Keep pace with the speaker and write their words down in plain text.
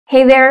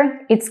Hey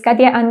there, it's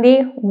Katia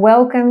Andy.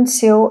 Welcome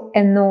to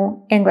a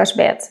new English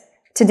bit.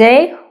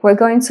 Today we're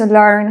going to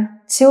learn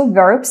two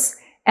verbs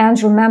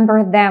and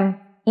remember them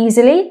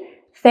easily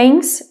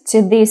thanks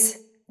to this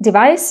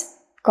device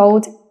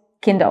called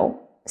Kindle.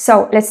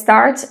 So let's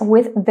start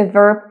with the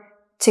verb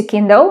to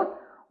kindle,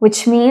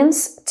 which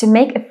means to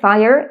make a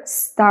fire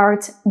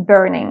start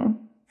burning.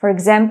 For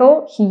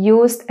example, he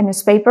used a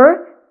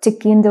newspaper to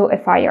kindle a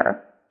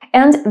fire.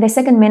 And the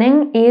second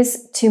meaning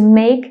is to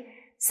make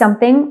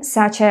something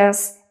such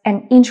as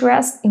an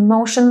interest,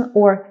 emotion,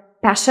 or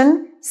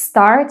passion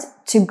start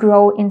to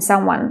grow in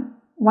someone.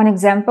 One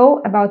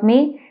example about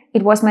me,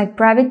 it was my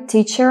private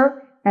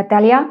teacher,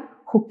 Natalia,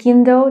 who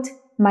kindled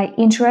my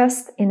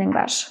interest in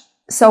English.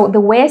 So the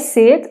way I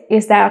see it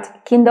is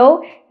that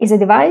Kindle is a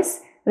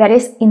device that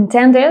is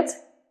intended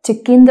to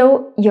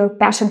kindle your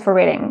passion for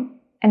reading.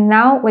 And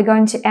now we're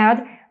going to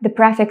add the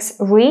prefix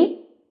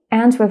re,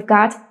 and we've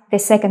got the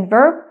second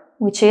verb,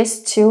 which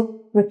is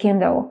to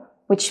rekindle,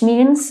 which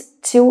means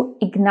to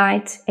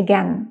ignite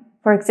again.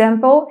 For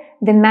example,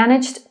 they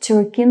managed to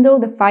rekindle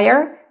the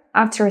fire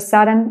after a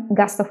sudden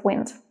gust of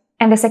wind.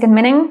 And the second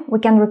meaning, we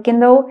can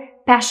rekindle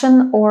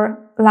passion or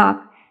love.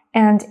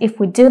 And if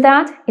we do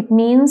that, it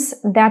means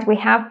that we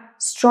have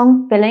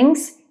strong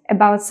feelings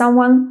about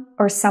someone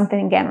or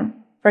something again.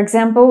 For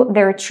example,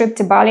 their trip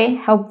to Bali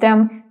helped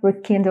them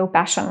rekindle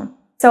passion.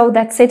 So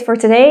that's it for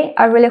today.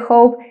 I really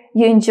hope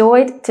you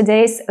enjoyed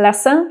today's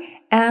lesson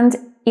and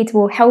it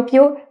will help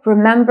you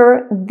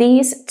remember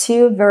these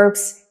two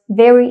verbs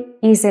very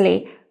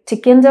easily, to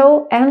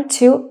kindle and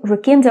to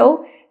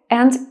rekindle,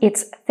 and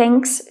it's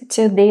thanks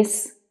to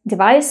this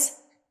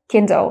device,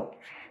 Kindle.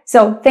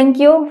 So thank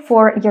you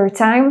for your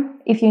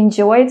time. If you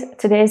enjoyed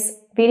today's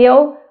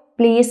video,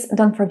 please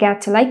don't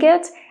forget to like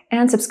it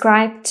and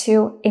subscribe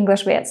to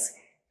English Bits.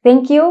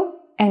 Thank you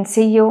and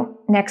see you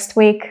next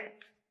week.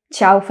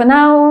 Ciao for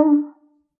now!